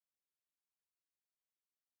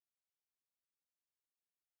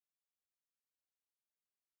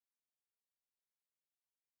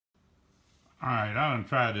Alright, I done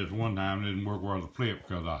tried this one time. It didn't work worth a flip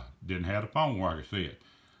because I didn't have the phone where I could see it.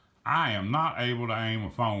 I am not able to aim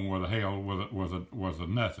a phone where the hell was a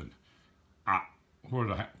nothing. I,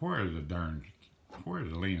 where is the darn, where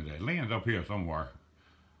is the lens at? Lens up here somewhere.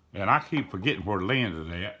 And I keep forgetting where the lens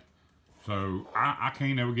is at. So I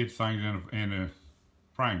can't ever get things in the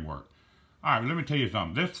framework. Alright, let me tell you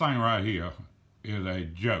something. This thing right here is a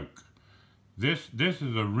joke. This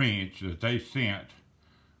is a wrench that they sent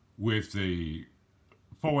with the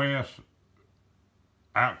 4S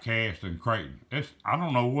Outcast and Creighton. I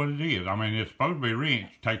don't know what it is. I mean, it's supposed to be a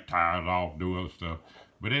wrench, take tires off, do other stuff,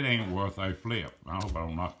 but it ain't worth a flip. I hope I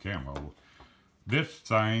don't knock the camera over. This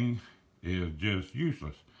thing is just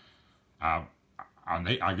useless. I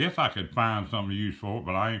guess I could find something to use for it,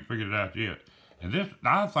 but I ain't figured it out yet. And this,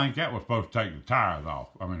 I think that was supposed to take the tires off,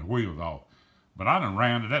 I mean the wheels off. But I done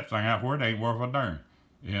rounded that thing out where it ain't worth a darn.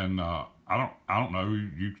 And I don't know,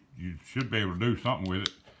 you should be able to do something with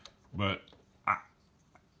it. But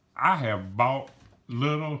I have bought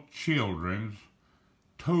little children's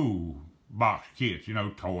toolbox kits, you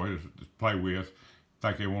know, toys to play with.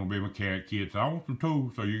 Think they want to be mechanic kids. I want some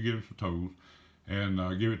tools, so you give them some tools.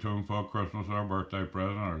 And give it to them for a Christmas or a birthday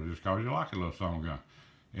present, or just because you like a little song gun.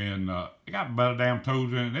 And it got better damn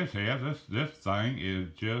tools in it than this has. This thing is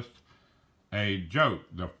just a joke.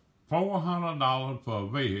 The $400 for a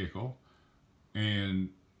vehicle, and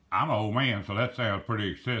I'm an old man, so that sounds pretty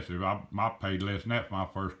excessive. I paid less than that for my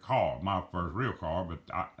first car, my first real car, but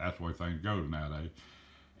that's the way things go nowadays.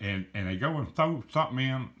 And they go and throw something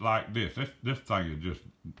in like this. This thing is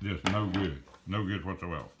just no good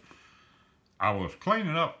whatsoever. I was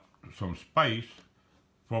cleaning up some space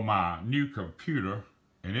for my new computer,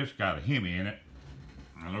 and it's got a Hemi in it.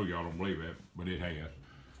 I know y'all don't believe that, but it has.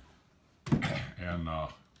 And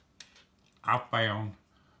I found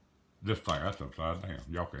this thing. That's upside down.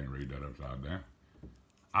 Y'all can't read that upside down.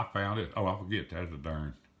 I found it. Oh, I forget. That's a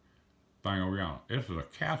darn thing over yonder. This is a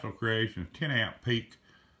Castle Creations 10 amp peak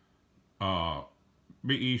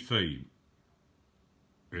BEC.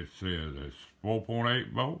 It says it's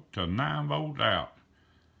 4.8 volt to 9 volts out.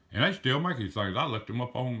 And they still make these things. I looked them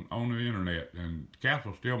up on the internet, and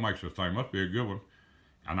Castle still makes this thing. Must be a good one.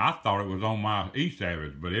 And I thought it was on my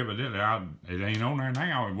E-Savage, but evidently it ain't on there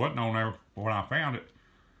now. It wasn't on there when I found it.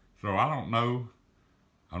 So I don't know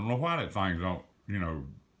why that thing's on, you know,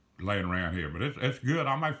 laying around here. But it's good.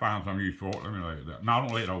 I may find some use for it. Let me lay it down. No,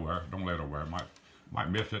 don't lay it over there. Don't lay it over there. Might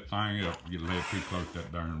mess that thing up. Get laid too close to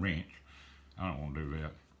that darn wrench. I don't want to do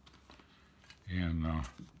that. And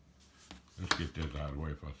let's get this out of the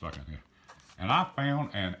way for a second here. And I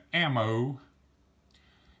found an ammo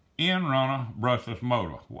end-runner brushless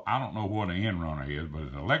motor. Well, I don't know what an end-runner is, but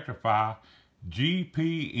it's an Electrify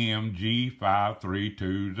GPM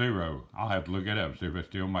G5320. I'll have to look it up and see if they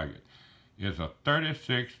still make it. It's a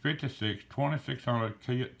 3656 2600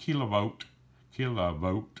 kilovolt.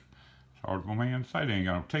 It's hard for a man to say, they ain't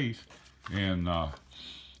got no teeth. And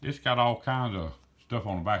it's got all kinds of stuff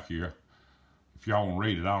on the back here. If y'all want to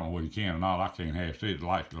read it, I don't know whether you can or not. I can't have see it. The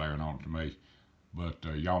light's glaring on it to me. But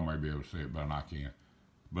y'all may be able to see it better than I can.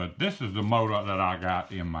 But this is the motor that I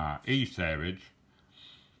got in my E-Savage.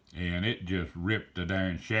 And it just ripped the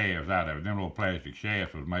darn shafts out of it. Them little plastic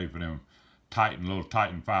shafts was made for them little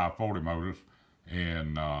Titan 540 motors.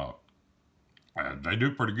 And they do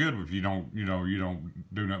pretty good if you don't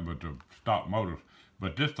do nothing but the stock motors.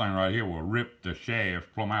 But this thing right here will rip the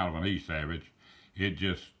shaft plumb out of an E-Savage. Let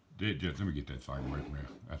me get that thing away from here.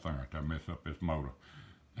 That thing right there mess up this motor.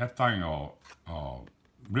 That thing will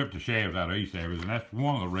rip the shafts out of E-Savage, and that's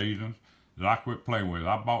one of the reasons that I quit playing with it.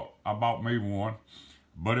 I bought me one.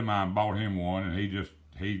 A buddy of mine bought him one, and he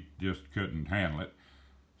just couldn't handle it.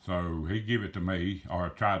 So he gave it to me, or I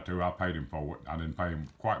tried to. I paid him for it. I didn't pay him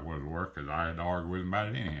quite what it was worth because I had to argue with him about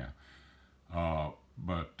it anyhow.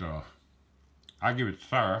 But I give it to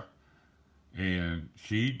Sarah, and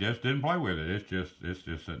she just didn't play with it. It's just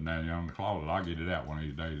sitting down there in the closet. I'll get it out one of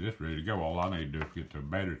these days. It's ready to go. All I need to do is get the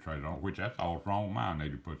battery trays on it, which that's all wrong with mine. I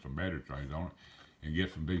need to put some battery trays on it and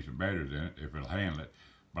get some decent batteries in it if it'll handle it.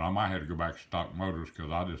 But I might have to go back to stock motors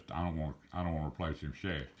because I don't want to replace them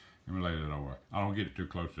shafts. Let me lay that over. I don't get it too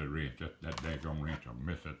close to that wrench. That daggone wrench, I'll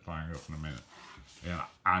mess that thing up in a minute. And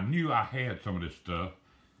I knew I had some of this stuff.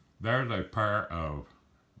 There's a pair of,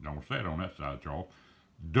 don't say it on that side, y'all.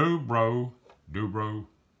 Dubro, let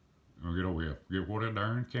me get over here. Get where that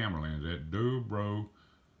darn camera lens at. Dubro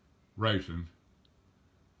Racing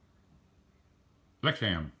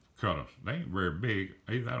Lexan cutters. They ain't very big.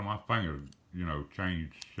 Either that or my fingers, you know,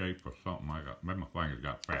 changed shape or something like that. Maybe my fingers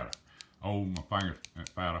got fatter. Oh, my fingers got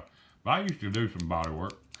fatter. But I used to do some body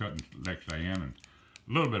work, cutting Lexan and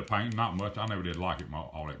A little bit of painting, not much. I never did like it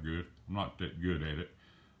all that good. I'm not that good at it.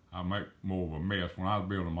 I make more of a mess when I was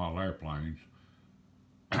building model airplanes.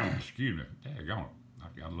 Excuse me, daggone it.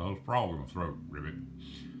 I got a little frog in my throat, ribbit.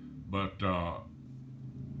 But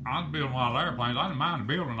I was building model airplanes. I didn't mind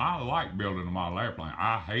building. I like building a model airplane.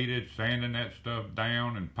 I hated sanding that stuff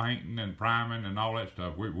down and painting and priming and all that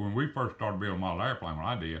stuff. When we first started building a model airplane, what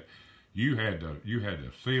I did, you had to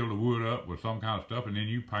seal the wood up with some kind of stuff, and then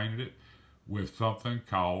you painted it with something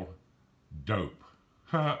called dope.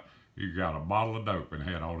 You got a bottle of dope, and it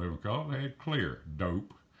had all different colors. It had clear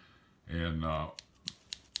dope, and I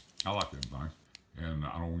like them things. And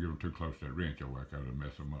I don't want to get them too close to that wrench over there because it'll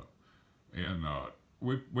mess them up. And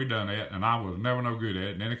we done that, and I was never no good at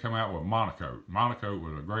it. And then it come out with monocoat. Monocoat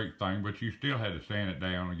was a great thing, but you still had to sand it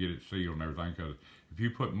down and get it sealed and everything, because if you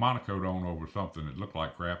put monocoat on over something that looked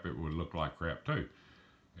like crap, it would look like crap too.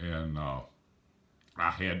 And I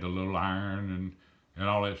had the little iron and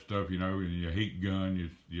all that stuff, you know, and your heat gun,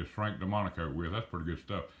 you shrink the monocoat with. That's pretty good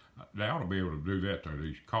stuff. They ought to be able to do that to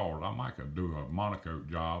these cars. I might could do a monocoat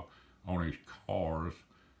job on these cars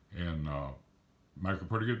and make a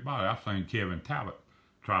pretty good body. I've seen Kevin Talbot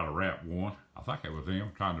try to wrap one. I think it was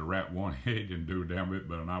him trying to wrap one. He didn't do a damn bit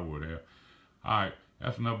better than I would have. All right,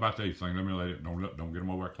 that's enough about these things. Let me let it. Don't get them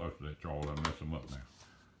over there close to that, Charles. I'll mess them up now.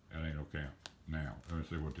 That ain't no count. Now, let me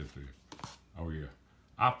see what this is. Oh yeah,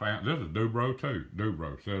 I found this is Dubro too.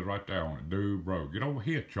 Dubro says right there on it. Dubro. Get over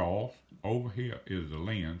here, Charles. Over here is the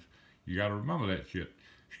lens. You got to remember that shit.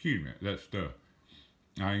 Excuse me, that stuff.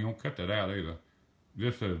 I ain't gonna cut that out either.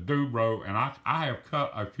 This says Dubro, and I have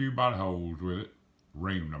cut a few body holes with it,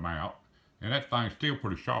 reamed them out, and that thing's still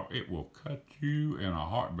pretty sharp. It will cut you in a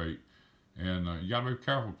heartbeat, and you gotta be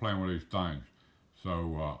careful playing with these things.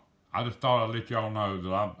 So I just thought I'd let y'all know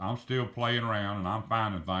that I'm still playing around and I'm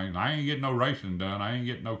finding things. I ain't getting no racing done. I ain't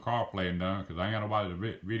getting no car playing done because I ain't got nobody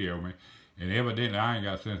to video me, and evidently I ain't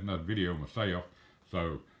got sense enough to video myself.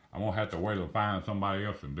 So I'm gonna have to wait till I find somebody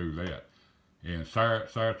else and do that. And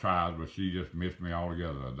Sarah tries, but she just missed me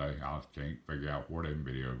altogether today. I just can't figure out where them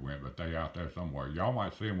videos went, but they out there somewhere. Y'all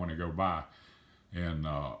might see them when they go by, and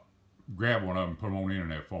grab one of them and put them on the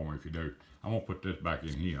internet for me if you do. I'm going to put this back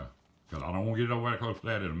in here, because I don't want to get it over there close to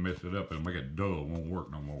that. It'll mess it up and make it dull. It won't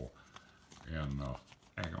work no more. And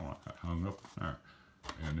hang on, I hung up there.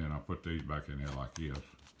 And then I put these back in there like this.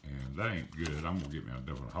 And that ain't good. I'm going to get me a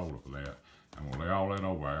different holder for that. I'm going to lay all that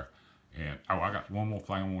over there. And, oh, I got one more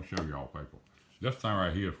thing I want to show y'all, people. This thing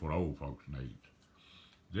right here is what old folks need.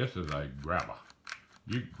 This is a grabber.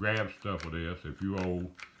 You grab stuff with this if you're old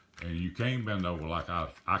and you can't bend over like I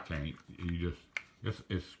can't. You just,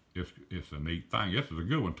 it's a neat thing. This is a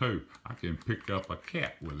good one too. I can pick up a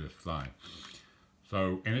cat with this thing.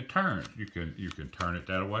 So, and it turns. You can turn it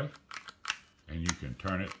that way, and you can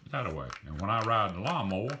turn it that way. And when I ride the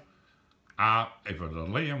lawnmower, if there's a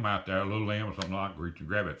limb out there, a little limb or something, I can reach and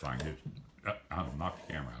grab that thing. I don't knock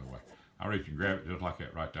the camera out of the way. I reach and grab it just like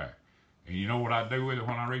that right there. And you know what I do with it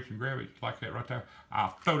when I reach and grab it just like that right there?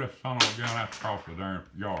 I throw that son of a gun out across the darn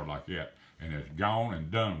yard like that. And it's gone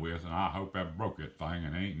and done with, and I hope I broke that thing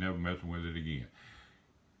and I ain't never messing with it again.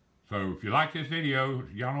 So if you like this video,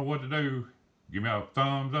 y'all know what to do. Give me a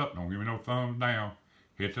thumbs up. Don't give me no thumbs down.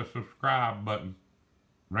 Hit the subscribe button.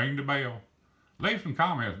 Ring the bell. Leave some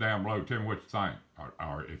comments down below. Tell me what you think.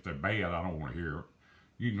 Or if they're bad, I don't want to hear it.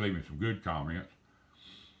 You can leave me some good comments.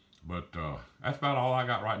 But that's about all I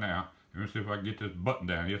got right now. Let me see if I can get this button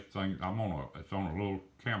down. This thing, it's on a little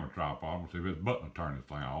camera tripod. I'm gonna see if this button will turn this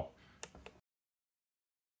thing off.